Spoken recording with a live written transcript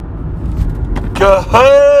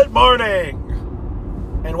Good morning,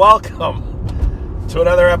 and welcome to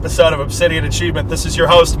another episode of Obsidian Achievement. This is your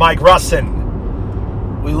host, Mike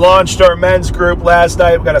Russin. We launched our men's group last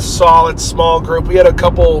night. We got a solid small group. We had a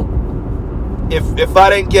couple, if I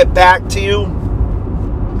didn't get back to you,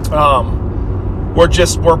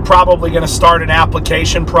 we're probably going to start an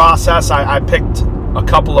application process. I picked a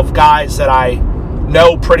couple of guys that I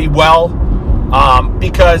know pretty well.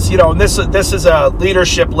 Because, this is a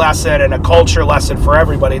leadership lesson and a culture lesson for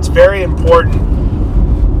everybody. It's very important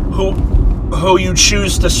who you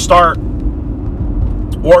choose to start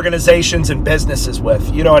organizations and businesses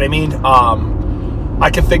with. You know what I mean? I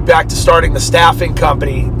can think back to starting the staffing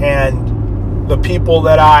company and the people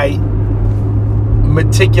that I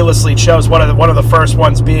meticulously chose. One of the first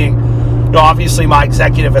ones being, obviously my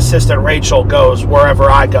executive assistant, Rachel, goes wherever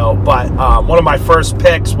I go. But one of my first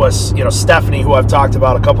picks was, Stephanie, who I've talked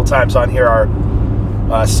about a couple times on here,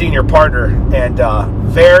 our senior partner. And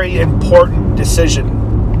very important decision.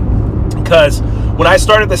 Because when I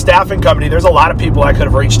started the staffing company, there's a lot of people I could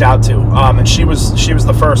have reached out to. And she was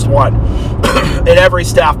the first one. And every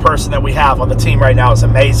staff person that we have on the team right now is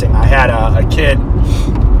amazing. I had a kid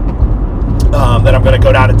that I'm going to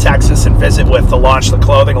go down to Texas and visit with to launch the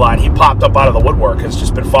clothing line. He popped up out of the woodwork. Has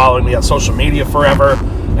just been following me on social media forever.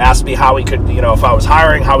 Asked me how he could, if I was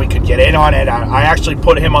hiring, how he could get in on it. I actually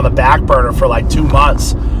put him on the back burner for like 2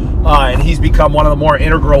 months, and he's become one of the more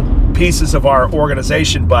integral pieces of our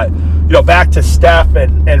organization. But back to Steph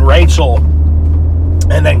and Rachel,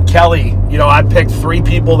 and then Kelly. I picked 3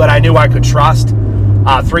 people that I knew I could trust.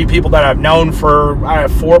 3 people that I've known for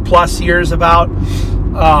 4+ years about.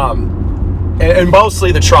 And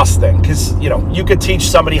mostly the trust thing, because, you could teach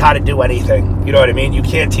somebody how to do anything. You know what I mean? You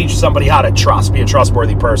can't teach somebody how to be a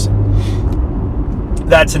trustworthy person.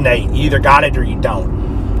 That's innate. You either got it or you don't.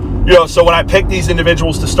 So when I picked these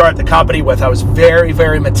individuals to start the company with, I was very,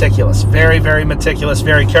 very meticulous. Very, very meticulous,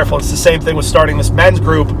 very careful. It's the same thing with starting this men's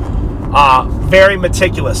group. Very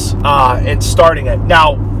meticulous in starting it.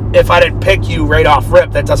 Now, if I didn't pick you right off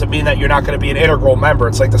rip, that doesn't mean that you're not going to be an integral member.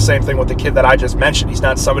 It's like the same thing with the kid that I just mentioned. He's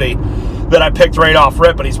not somebody that I picked right off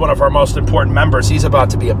rip, but he's one of our most important members. He's about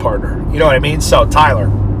to be a partner. You know what I mean? So, Tyler.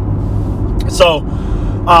 So,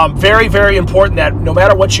 very, very important that no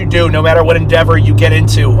matter what you do, no matter what endeavor you get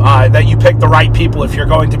into, that you pick the right people if you're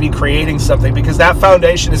going to be creating something, because that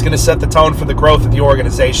foundation is going to set the tone for the growth of the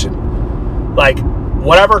organization. Like,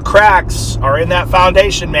 whatever cracks are in that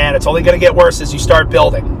foundation, man, it's only going to get worse as you start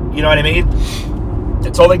building. You know what I mean?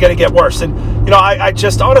 It's only going to get worse. And, I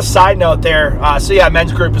just, on a side note there,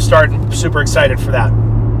 men's group is starting. Super excited for that.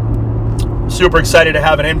 Super excited to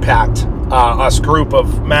have an impact, us group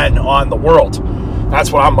of men on the world.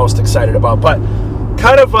 That's what I'm most excited about. But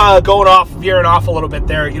kind of veering off a little bit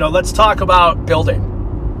there, let's talk about building.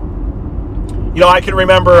 I can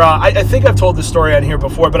remember, I think I've told this story on here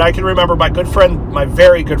before, but I can remember my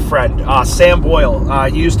very good friend, Sam Boyle.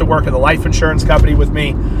 He used to work in the life insurance company with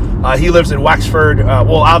me. He lives in Wexford,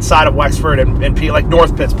 outside of Wexford and like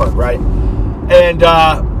North Pittsburgh, right? And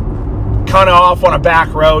kind of off on a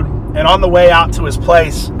back road. And on the way out to his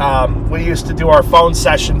place, we used to do our phone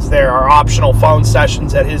sessions there, our optional phone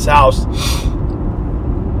sessions at his house.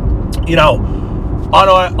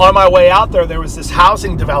 On my way out there was this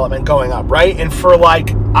housing development going up, right? And for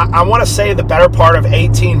I want to say the better part of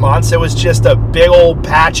 18 months, it was just a big old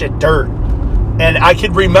patch of dirt. And I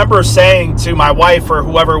could remember saying to my wife or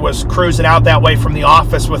whoever was cruising out that way from the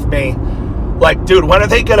office with me, like, dude, when are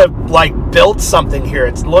they going to, build something here?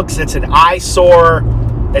 It's an eyesore.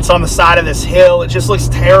 It's on the side of this hill. It just looks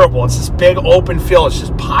terrible. It's this big open field. It's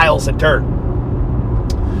just piles of dirt.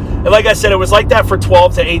 And like I said, it was like that for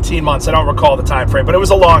 12 to 18 months. I don't recall the time frame, but it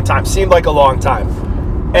was a long time. Seemed like a long time.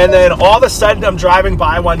 And then all of a sudden, I'm driving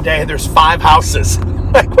by one day, and there's 5 houses.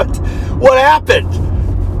 What happened?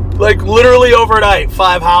 Literally overnight,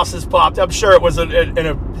 5 houses popped. I'm sure it was in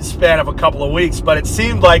a span of a couple of weeks, but it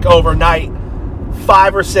seemed like overnight,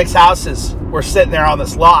 5 or 6 houses were sitting there on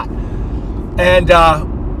this lot. And,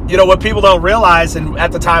 what people don't realize, and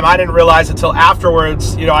at the time I didn't realize until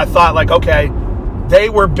afterwards, I thought okay, they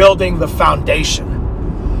were building the foundation.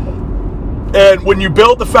 And when you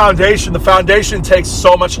build the foundation takes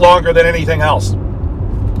so much longer than anything else.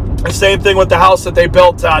 The same thing with the house that they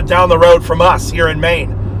built down the road from us here in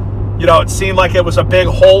Maine. It seemed like it was a big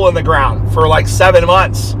hole in the ground for 7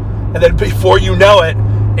 months. And then before you know it,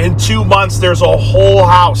 in 2 months, there's a whole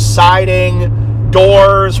house, siding,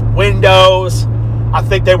 doors, windows. I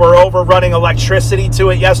think they were overrunning electricity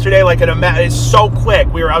to it yesterday. It's so quick.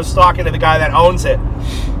 I was talking to the guy that owns it.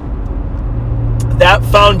 That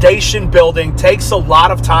foundation building takes a lot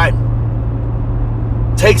of time.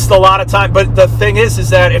 takes a lot of time. But the thing is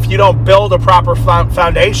that if you don't build a proper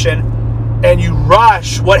foundation and you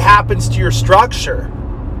rush, what happens to your structure?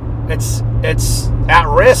 It's at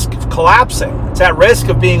risk of collapsing. It's at risk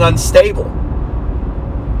of being unstable.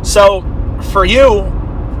 So for you,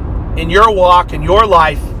 in your walk, in your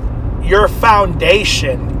life, your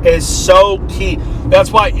foundation is so key.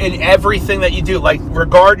 That's why in everything that you do, like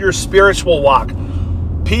regard your spiritual walk,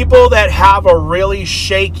 people that have a really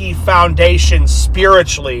shaky foundation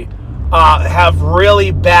spiritually have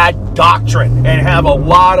really bad doctrine and have a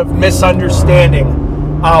lot of misunderstanding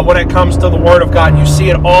when it comes to the Word of God. You see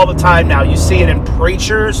it all the time now. You see it in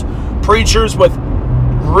preachers with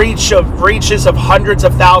reaches of hundreds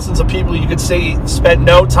of thousands of people. You could see spend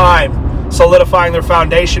no time solidifying their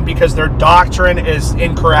foundation because their doctrine is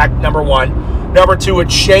incorrect, number one. Number two, it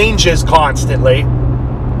changes constantly.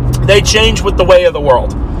 They change with the way of the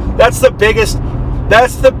world. That's the biggest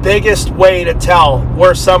way to tell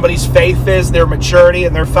where somebody's faith is, their maturity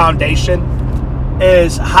and their foundation,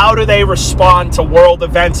 is how do they respond to world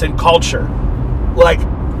events and culture. Like,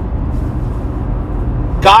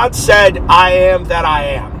 God said, I am that I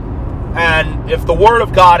am. And if the Word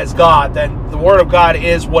of God is God, then the Word of God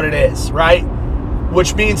is what it is, right?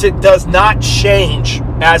 Which means it does not change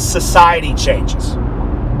as society changes.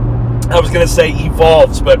 I was going to say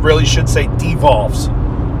evolves, but really should say devolves.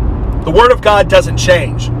 The Word of God doesn't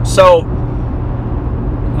change. So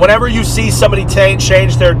whenever you see somebody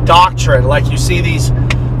change their doctrine, like you see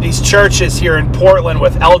these churches here in Portland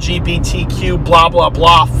with LGBTQ blah, blah,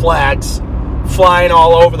 blah flags flying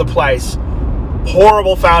all over the place.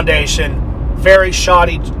 Horrible foundation, very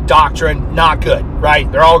shoddy doctrine, not good,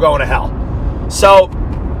 right? They're all going to hell. So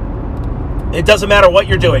it doesn't matter what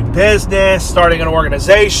you're doing, business, starting an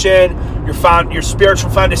organization, your spiritual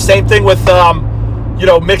foundation. Same thing with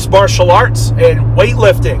mixed martial arts and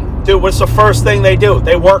weightlifting. Dude, what's the first thing they do?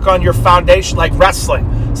 They work on your foundation, like wrestling.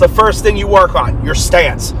 It's the first thing you work on, your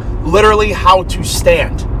stance. Literally how to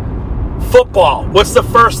stand. Football, what's the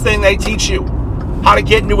first thing they teach you? How to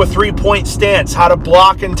get into a three-point stance, how to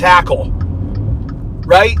block and tackle,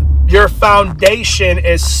 right? Your foundation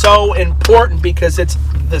is so important because it's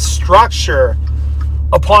the structure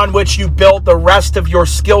upon which you build the rest of your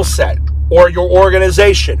skill set or your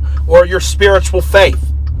organization or your spiritual faith.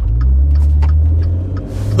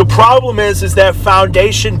 The problem is that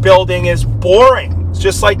foundation building is boring. It's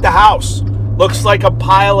just like the house. Looks like a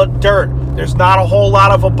pile of dirt. There's not a whole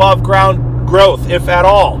lot of above ground growth, if at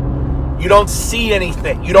all. You don't see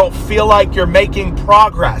anything. You don't feel like you're making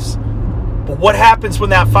progress. But what happens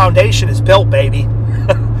when that foundation is built, baby?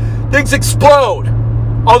 Things explode.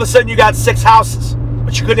 All of a sudden you got 6 houses.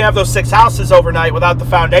 But you couldn't have those 6 houses overnight without the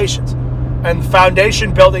foundations. And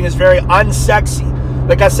foundation building is very unsexy.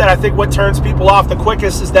 Like I said, I think what turns people off the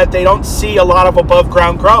quickest is that they don't see a lot of above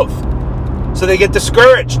ground growth. So they get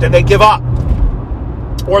discouraged and they give up.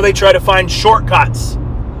 Or they try to find shortcuts.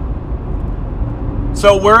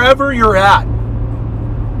 So wherever you're at,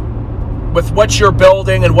 with what you're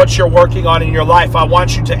building and what you're working on in your life, I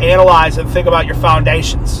want you to analyze and think about your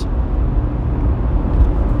foundations.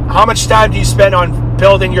 How much time do you spend on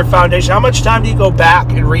building your foundation? How much time do you go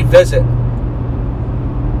back and revisit?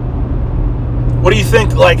 What do you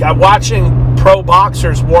think? Like, watching pro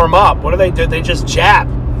boxers warm up, what do? They just jab.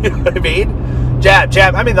 You know what I mean?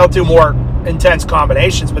 Jab. I mean, they'll do more intense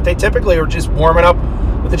combinations, but they typically are just warming up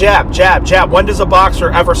with a jab. When does a boxer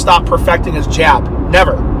ever stop perfecting his jab?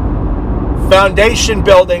 Never. Foundation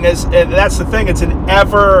building is, and that's the thing, it's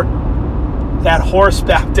that horse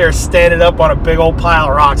back there standing up on a big old pile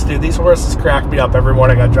of rocks, dude. These horses crack me up every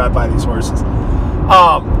morning I drive by these horses.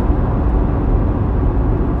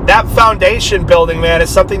 That foundation building, man, is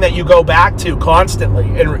something that you go back to constantly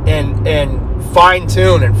and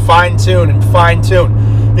fine-tune and fine-tune and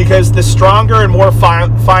fine-tune. Because the stronger and more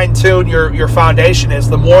fine-tuned your foundation is,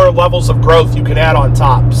 the more levels of growth you can add on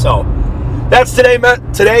top. So that's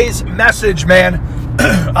today's message, man.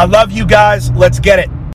 I love you guys. Let's get it.